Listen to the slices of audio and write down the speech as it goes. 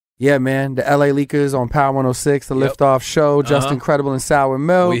Yeah, man. The LA Leakers on Power 106, the Liftoff Show. Just Incredible and Sour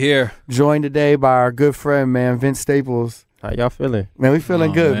Milk. We here. Joined today by our good friend, man, Vince Staples. How y'all feeling? Man, we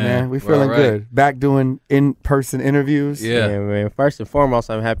feeling good, man. We feeling good. Back doing in-person interviews. Yeah, man. First and foremost,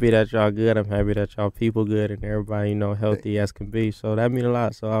 I'm happy that y'all good. I'm happy that y'all people good and everybody, healthy as can be. So that mean a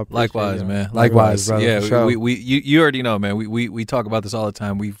lot. So I appreciate likewise, y'all. man. Likewise, brother. Yeah, sure. you already know, man. We talk about this all the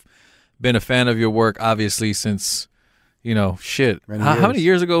time. We've been a fan of your work, obviously, since shit. How many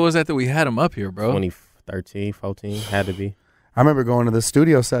years ago was that we had him up here, bro? 2013, 14, had to be. I remember going to the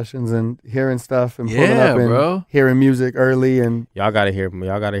studio sessions and hearing stuff and pulling up and bro. hearing music early and Y'all gotta hear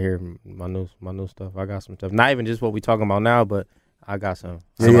my new stuff. I got some stuff. Not even just what we talking about now, but I got some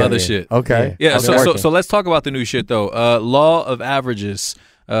other shit. Okay. Yeah. So let's talk about the new shit though. Law of Averages.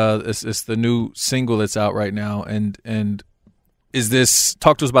 It's the new single that's out right now, and is this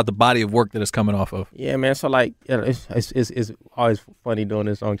talk to us about the body of work that it's coming off of? Yeah, man. So like, it's always funny doing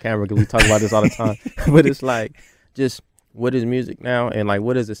this on camera because we talk about this all the time. But it's like, just what is music now, and like,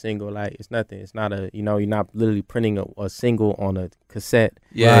 what is a single? Like, it's nothing. It's not you're not literally printing a single on a cassette,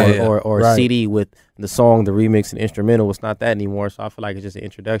 or a CD with the song, the remix, and instrumental. It's not that anymore. So I feel like it's just an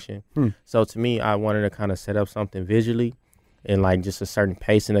introduction. So to me, I wanted to kind of set up something visually, and like just a certain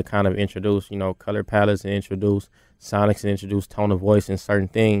pacing to kind of introduce, color palettes and introduce sonics and introduce tone of voice and certain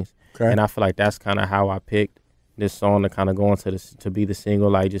things. Okay. And I feel like that's kind of how I picked this song to kind of go into this, to be the single,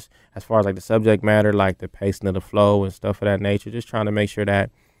 like just as far as like the subject matter, like the pacing of the flow and stuff of that nature, just trying to make sure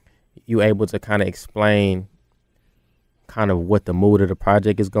that you able to kind of explain kind of what the mood of the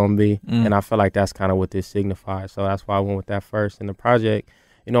project is going to be. And I feel like that's kind of what this signifies. So that's why I went with that first. And the project,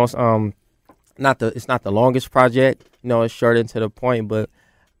 it's not the longest project, it's short and to the point, but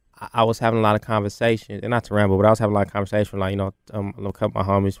I was having a lot of conversations, and not to ramble, but I was having a lot of conversations, like, a couple of my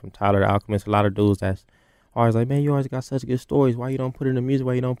homies from Tyler, the Alchemist, a lot of dudes that's always like, man, you always got such good stories. Why you don't put it in the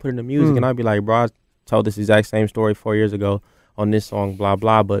music? And I'd be like, bro, I told this exact same story 4 years ago on this song, blah,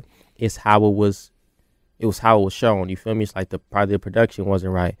 blah, but it's how it was shown. You feel me? It's like probably the production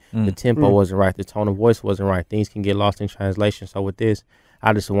wasn't right. The tempo wasn't right. The tone of voice wasn't right. Things can get lost in translation. So with this,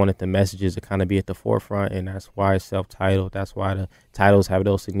 I just wanted the messages to kind of be at the forefront, and that's why it's self-titled. That's why the titles have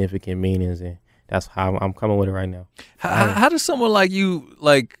those significant meanings, and that's how I'm coming with it right now. How does someone like you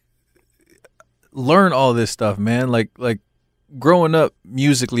learn all this stuff, man? Like growing up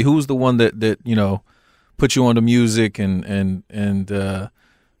musically, who's the one that put you on the music and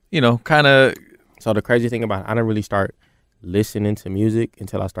kind of. So the crazy thing about it, I didn't really start listening to music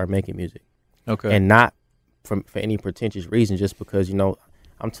until I started making music. Okay. And not for any pretentious reason, just because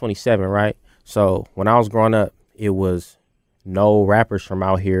I'm 27, right? So when I was growing up, it was no rappers from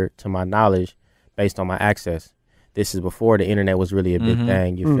out here to my knowledge based on my access. This is before the internet was really a big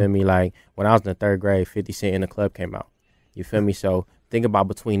thing. You feel me? Like when I was in the third grade, 50 Cent in the Club came out. You feel me? So think about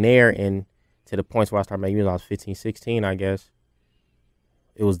between there and to the points where I started making music, I was 15, 16, I guess.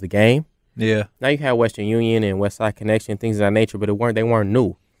 It was The Game. Yeah. Now you had Western Union and West Side Connection, things of that nature, but they weren't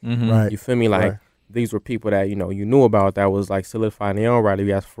new. Right. You feel me? Like these were people that, you knew about that was like solidified in their own right. You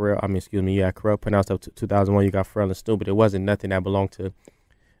got you had Corrupt pronounced up to 2001, you got Pharrell and Stu, but it wasn't nothing that belonged to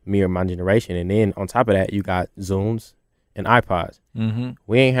me or my generation. And then on top of that, you got Zooms and iPods.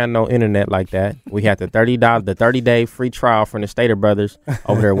 We ain't had no internet like that. We had the $30-day free trial from the Stater Brothers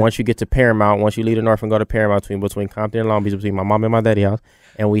over there. Once you get to Paramount, once you leave the North and go to Paramount, between Compton and Long Beach, between my mom and my daddy house,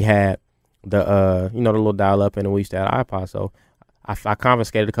 and we had the the little dial up, and we used to have iPods. So I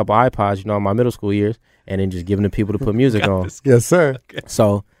confiscated a couple iPods, in my middle school years, and then just giving to people to put music on. Yes, sir. Okay.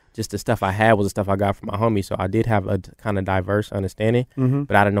 So just the stuff I had was the stuff I got from my homies. So I did have a kind of diverse understanding,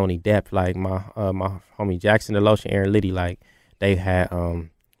 but I didn't know any depth. Like my homie Jackson, the Lotion, Aaron Liddy, like they had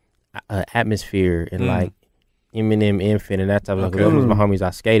Atmosphere and like Eminem, Infant, and that type of stuff. Those was my homies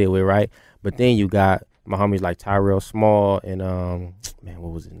I skated with, right? But then you got my homies like Tyrell Small and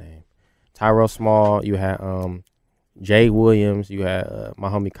what was his name? Tyrell Small. You had Jay Williams. You had my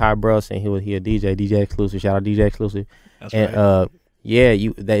homie Kai Brus, and he a DJ Exclusive. Shout out DJ Exclusive. That's and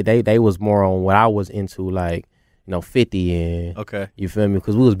right. They was more on what I was into, like 50 and you feel me?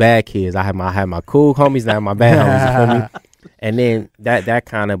 Because we was bad kids. I had my cool homies, and I had my bad homies. You feel me? And then that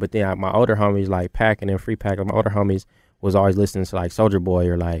kind of, but then my older homies like Pac and then Free Pac. Like my older homies was always listening to like Soulja Boy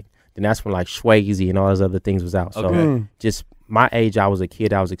or like. Then that's when like Swayze and all those other things was out. So just my age, I was a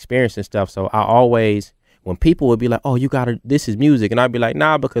kid. I was experiencing stuff. So I always, when people would be like, "Oh, this is music," and I'd be like,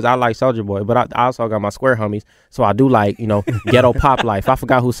 "Nah," because I like Soulja Boy, but I also got my square homies, so I do like ghetto pop life. I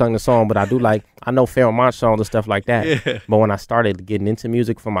forgot who sung the song, but I do like I know Pharoah Monch songs and stuff like that. Yeah. But when I started getting into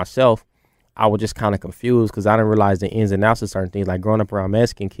music for myself, I was just kind of confused because I didn't realize the ins and outs of certain things. Like growing up around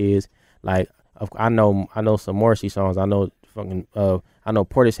Mexican kids, like I know some Morrissey songs, I know fucking I know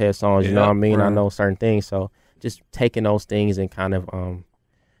Portishead songs, you know what I mean? Right. I know certain things, so just taking those things and kind of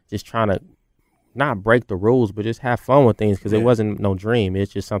just trying to not break the rules, but just have fun with things, because it wasn't no dream.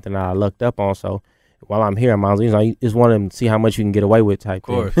 It's just something that I looked up on. So while I'm here, I just want to see how much you can get away with type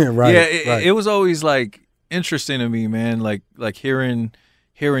thing. Right. Yeah, it was always like interesting to me, man. Like hearing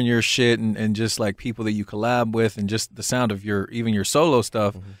your shit and just like people that you collab with and just the sound of your solo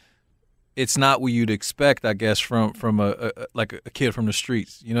stuff. Mm-hmm. It's not what you'd expect, I guess, from a kid from the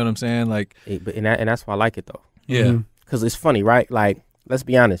streets. You know what I'm saying? Like, and that's why I like it though. Yeah, because it's funny, right? Like, let's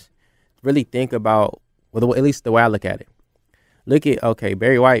be honest. Really think about, well, at least the way I look at it. Look at, okay,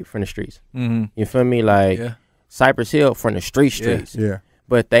 Barry White from the streets. Mm-hmm. You feel me? Like, Cypress Hill from the streets. Yeah.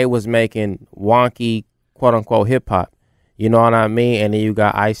 But they was making wonky, quote unquote, hip hop. You know what I mean? And then you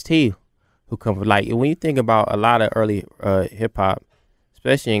got Ice-T, who come from, like, when you think about a lot of early hip hop,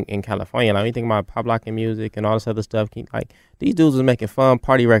 especially in California, like when you think about pop locking music and all this other stuff, like, these dudes was making fun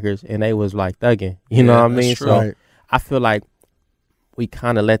party records and they was like thugging. You know what I mean? True. So I feel like we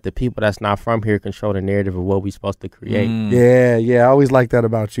kind of let the people that's not from here control the narrative of what we supposed to create. Yeah. I always like that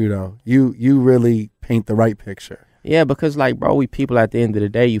about you, though. You really paint the right picture. Yeah, because, like, bro, we people at the end of the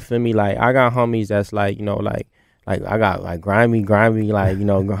day, you feel me? Like, I got homies that's like, you know, like I got like grimy, like, you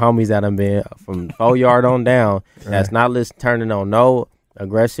know, homies that have been from 4 yard on down that's not turning on no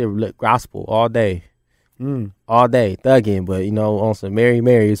aggressive gospel all day. All day, thugging, but, you know, on some Mary,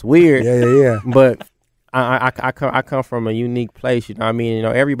 it's weird. Yeah. But I come from a unique place, you know what I mean? You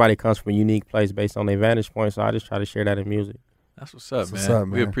know, everybody comes from a unique place based on their vantage point, so I just try to share that in music. That's what's up,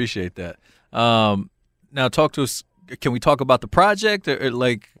 man. We appreciate that. Now, talk to us. Can we talk about the project, or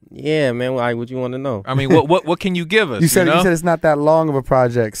like? Yeah, man. Like, what you want to know? I mean, what can you give us? You said it's not that long of a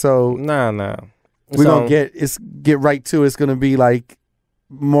project, so nah. We're gonna get right to it. It's gonna be like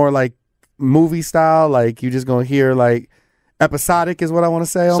more like movie style. Like, you just gonna hear like episodic is what I want to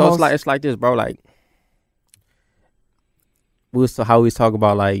say. Almost. So it's like this, bro. Like, how we talk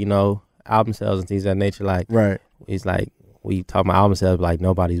about, like, you know, album sales and things of that nature. Like, it's like we talk about album sales, like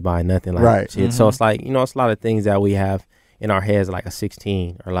nobody's buying nothing. Like, shit. Mm-hmm. So it's like, you know, it's a lot of things that we have in our heads, like a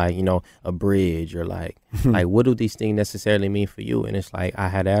 16 or like, you know, a bridge, or like like what do these things necessarily mean for you? And it's like I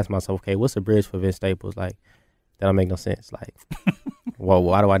had to ask myself, okay, what's a bridge for Vince Staples? Like, that don't make no sense. Like, well,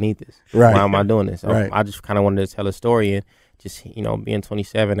 why do I need this? Why am I doing this? So I just kind of wanted to tell a story, and just, you know, being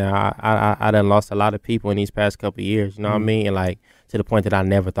 27 now, I done lost a lot of people in these past couple of years, you know what I mean? And like, to the point that I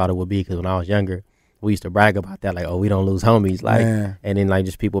never thought it would be, because when I was younger, we used to brag about that, like, oh, we don't lose homies, like, and then like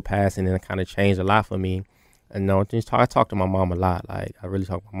just people passing, and it kind of changed a lot for me. And no, I talk to my mom a lot. Like, I really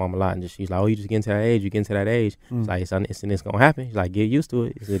talk to my mom a lot, and she's like, oh, you just getting to that age, It's like, it's gonna happen. She's like, get used to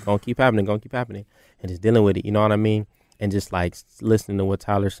it. It's gonna keep happening, and just dealing with it. You know what I mean? And just like listening to what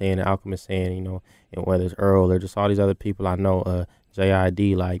Tyler's saying and Alchemist saying, you know, and whether it's Earl or just all these other people I know,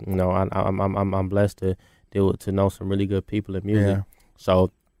 JID, like, you know, I'm blessed to deal with, to know some really good people in music. Yeah.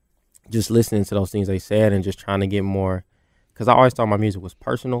 So just listening to those things they said and just trying to get more. Because I always thought my music was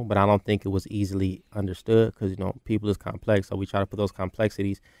personal, but I don't think it was easily understood, because, you know, people is complex. So we try to put those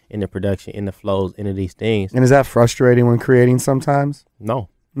complexities in the production, in the flows, into these things. And is that frustrating when creating sometimes? No.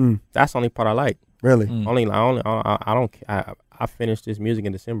 That's the only part I like. Really? I finished this music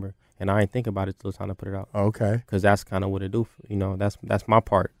in December, and I ain't think about it till it's time to put it out. Okay. Because that's kind of what it do. You know, that's my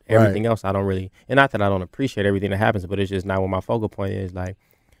part. Everything else I don't really, and not that I don't appreciate everything that happens, but it's just not what my focal point is. Like,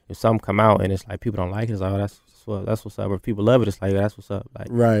 if something come out and it's like people don't like it, it's like, oh, that's what's up. Or if people love it, it's like, that's what's up. Like,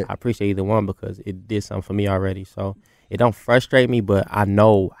 I appreciate either one, because it did something for me already. So it don't frustrate me, but I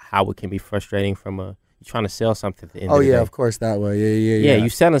know how it can be frustrating from you're trying to sell something at the end of the day. Of course, that way. Yeah, you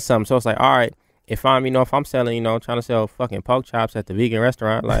selling something. So it's like, all right, if I'm selling, you know, trying to sell fucking pork chops at the vegan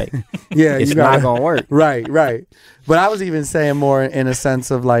restaurant, like, it's not gonna work. Right. But I was even saying more in a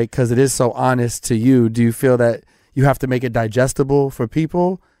sense of like, because it is so honest to you. Do you feel that you have to make it digestible for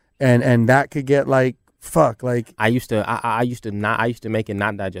people, and that could get like, fuck, like I used to make it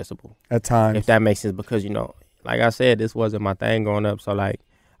not digestible at times, if that makes sense, because, you know, like I said, this wasn't my thing growing up. So like,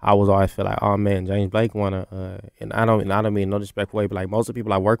 I was always feel like, oh man, James Blake wanna, and I don't mean no disrespectful way, but like most of the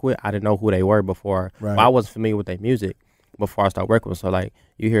people I work with, I didn't know who they were before. But I wasn't familiar with their music before I started working with. So like,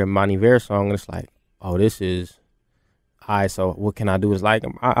 you hear a Monty Vera song, and it's like, oh, this is, so what can I do? It's like,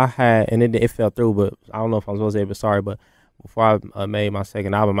 I had, and it fell through, but I don't know if I'm supposed to say, but sorry, but before I made my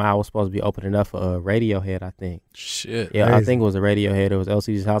second album, I was supposed to be opening up for Radiohead, I think. Shit. Yeah, crazy. I think it was a Radiohead. It was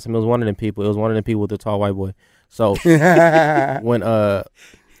LCD's House, and it was one of them people. It was one of them people with the tall white boy. So when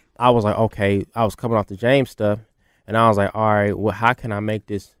I was like, okay, I was coming off the James stuff, and I was like, all right, well, how can I make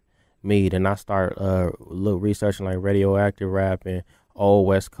this meet? And I start researching like radioactive rap and old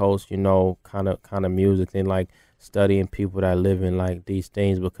West Coast, you know, kind of music, and like studying people that live in like these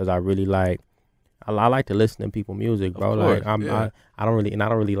things because I really like. I like to listen to people music, bro. Course, Like I don't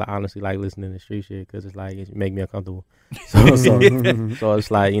really like, honestly like listening to street shit because it's like it make me uncomfortable. So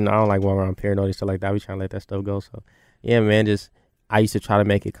it's like, you know, I don't like walking around paranoid and stuff like that. I be trying to let that stuff go. So yeah, man, just I used to try to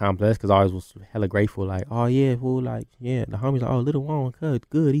make it complex because I always was hella grateful. Like, oh yeah, fool, like yeah, the homies like, oh, Little Juan,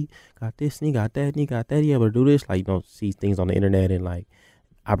 good, he got this and he got that and he got that. He able to do this. Like, you don't see things on the internet and like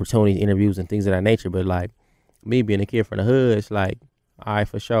opportunities, interviews and things of that nature. But like me being a kid from the hood, it's like, all right,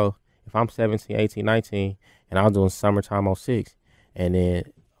 for sure. If I'm 17, 18, 19, and I was doing Summertime 06, and then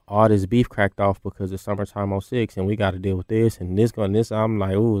all this beef cracked off because of Summertime 06, and we got to deal with this and this going this, I'm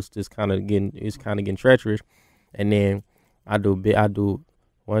like, ooh, it's just kind of getting treacherous. And then I do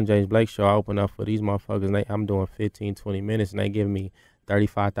one James Blake show. I open up for these motherfuckers, and I'm doing 15, 20 minutes, and they give me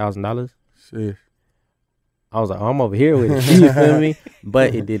 $35,000. Shit. I was like, oh, I'm over here with it. You feel me?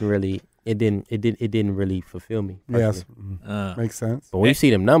 But it didn't really. It didn't really fulfill me. Yes, makes sense. But when you see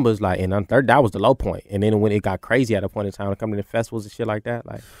them numbers, like, and on third, that was the low point. And then when it got crazy at a point in time, coming to the festivals and shit like that,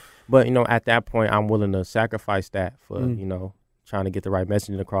 like, but you know, at that point, I'm willing to sacrifice that for you know, trying to get the right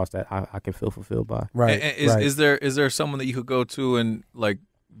messaging across that I can feel fulfilled by. Right. And is there someone that you could go to and like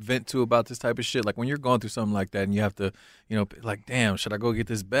vent to about this type of shit? Like when you're going through something like that and you have to, you know, like, damn, should I go get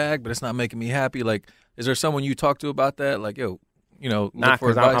this bag? But it's not making me happy. Like, is there someone you talk to about that? Like, yo. You know, nah,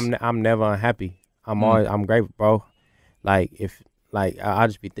 because I'm never unhappy. I'm grateful, bro. Like if I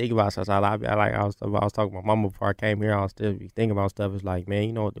just be thinking about stuff. I was talking to my mama before I came here. I was still be thinking about stuff. It's like, man,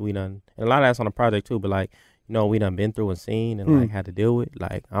 you know what we done, and a lot of that's on the project too. But like, you know, we done been through and seen and like had to deal with.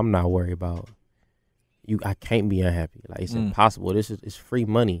 Like, I'm not worried about you. I can't be unhappy. Like it's impossible. It's free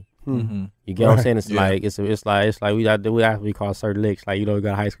money. Mm-hmm. You get what I'm saying? It's like it's like we got we have to call certain licks. Like, you know, we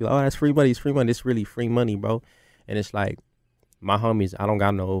got high school. Oh, that's free money. It's free money. It's really free money, bro. And it's like. My homies, I don't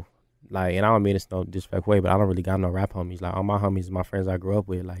got no, like, and I don't mean it's no disrespect way, but I don't really got no rap homies. Like, all my homies, my friends I grew up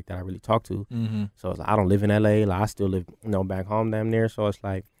with, like, that I really talk to. Mm-hmm. So it's like, I don't live in LA. Like, I still live, you know, back home damn near. So it's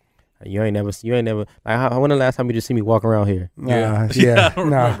like, you ain't never, like, when the last time you just see me walking around here? Yeah. I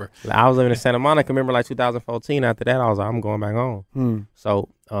don't remember. Like, I was living in Santa Monica, remember, like, 2014. After that, I was like, I'm going back home. So,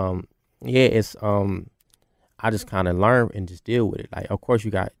 yeah, it's, I just kind of learn and just deal with it. Like, of course,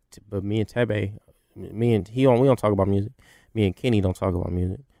 you got, but me and Tebe, we don't talk about music. Me and Kenny don't talk about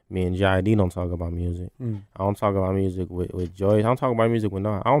music. Me and J.I.D. don't talk about music. I don't talk about music with Joy. I don't talk about music with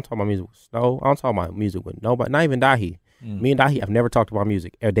no. I don't talk about music with Snow. I don't talk about music with nobody. Not even Dahi. Me and Dahi have never talked about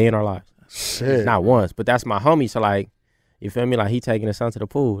music a day in our lives. Shit. Not once. But that's my homie. So like, you feel me? Like he taking his son to the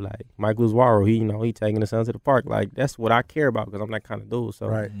pool. Like Mike Luzwaro, he taking his son to the park. Like that's what I care about because I'm that kind of dude.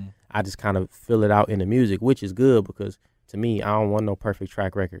 So I just kind of fill it out in the music, which is good because to me, I don't want no perfect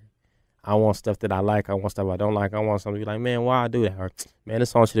track record. I want stuff that I like. I want stuff I don't like. I want something to be like, man, why I do that? Or, man, this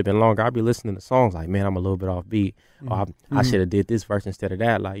song should have been longer. I'll be listening to songs like, man, I'm a little bit off beat. Or I should have did this verse instead of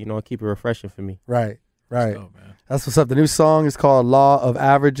that. Like, you know, keep it refreshing for me. Right. Oh, man. That's what's up. The new song is called Law of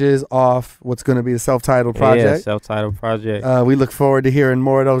Averages off what's going to be a self-titled project. Yeah, self-titled project. We look forward to hearing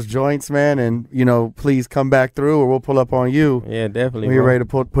more of those joints, man. And, you know, please come back through or we'll pull up on you. Yeah, definitely. When you're ready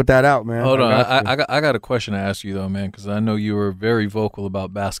to put that out, man. Hold on. I got a question to ask you, though, man, because I know you were very vocal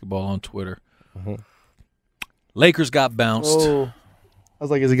about basketball on Twitter. Lakers got bounced. Oh. I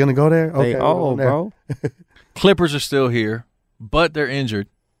was like, is he going to go there? Okay. Bro. Clippers are still here, but they're injured.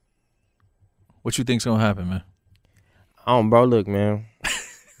 What you think's going to happen, man? Bro, look, man.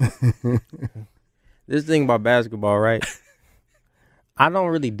 This thing about basketball, right? I don't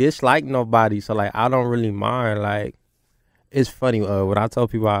really dislike nobody, so, like, I don't really mind. Like, it's funny. When I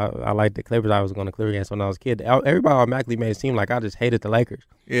told people I liked the Clippers, I was going to Clippers games when I was a kid. Everybody automatically made it seem like I just hated the Lakers.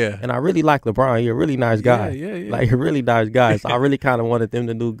 Yeah. And I really like LeBron. He's a really nice guy. Yeah. Like, a really nice guy. So I really kind of wanted them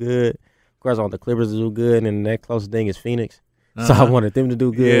to do good. Of course, I want the Clippers to do good, and the next closest thing is Phoenix. So I wanted them to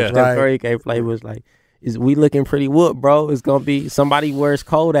do good. Yeah. Steph Curry can't play. Was like, we looking pretty whoop, bro. It's going to be somebody where it's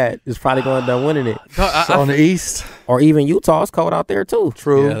cold at is probably going to end up winning it. On the East. Or even Utah. It's cold out there, too.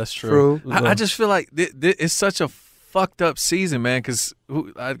 True. Yeah, that's true. I just feel like it's such a fucked up season, man, because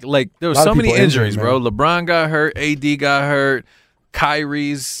like there was so many injuries, bro. LeBron got hurt, AD got hurt,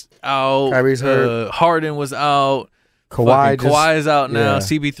 Kyrie's out, hurt, Harden was out, Kawhi is out now,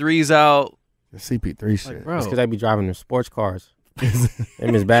 CP3's out. The CP3 shit, like, bro. It's because they be driving them sports cars.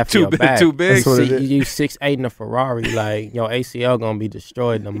 Them is bad for your back. Too big. You 6'8" in a Ferrari, like your ACL gonna be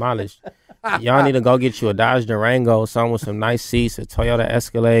destroyed, demolished. Y'all need to go get you a Dodge Durango, something with some nice seats, a Toyota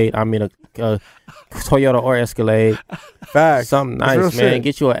Escalade. I mean, a Toyota or Escalade. Facts. Something That's real nice, man. shit.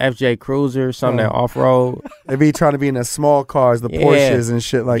 Get you a FJ Cruiser, something that off-road. They be trying to be in the small cars, the Porsches and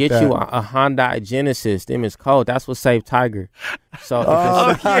shit like get that. Get you a Hyundai Genesis. Them is cold. That's what saved Tiger. So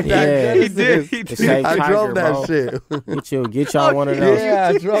he did. I drove that bro. shit. Get y'all one of those.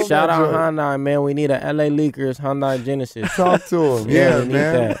 Yeah, I drove Shout that out joint. Hyundai, man. We need a LA Leakers Hyundai Genesis. Talk to him. We Yeah, need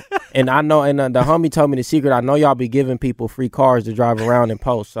man. that. And I know, and the homie told me the secret. I know y'all be giving people free cars to drive around and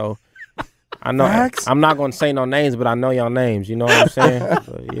post. So I know Facts. I'm not gonna say no names, but I know y'all names. You know what I'm saying?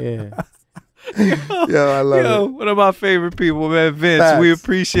 But yeah. Yo, I love it. One of my favorite people, man, Vince. Facts. We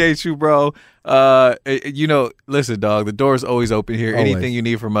appreciate you, bro. Listen, dog. The door's always open here. Always. Anything you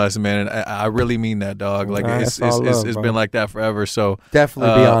need from us, man. And I really mean that, dog. Like Nah, it's that's all love, it's bro. been like that forever. So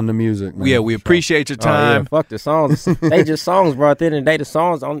Definitely beyond the music, man. yeah, we appreciate your Oh, yeah. time. Fuck the songs. They just songs, bro. At the end of the day, the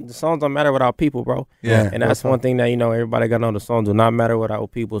songs don't matter without people, bro. Yeah. And that's one thing that everybody got to know. The songs do not matter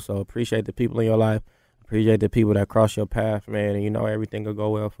without people. So appreciate the people in your life. Appreciate the people that cross your path, man. And everything will go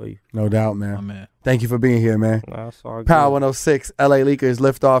well for you. No doubt, Oh, man. man. Thank you for being here, man. Nah, it's all good. Power 106, LA Leakers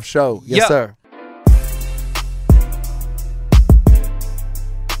Liftoff Show. Yes, Yeah. sir.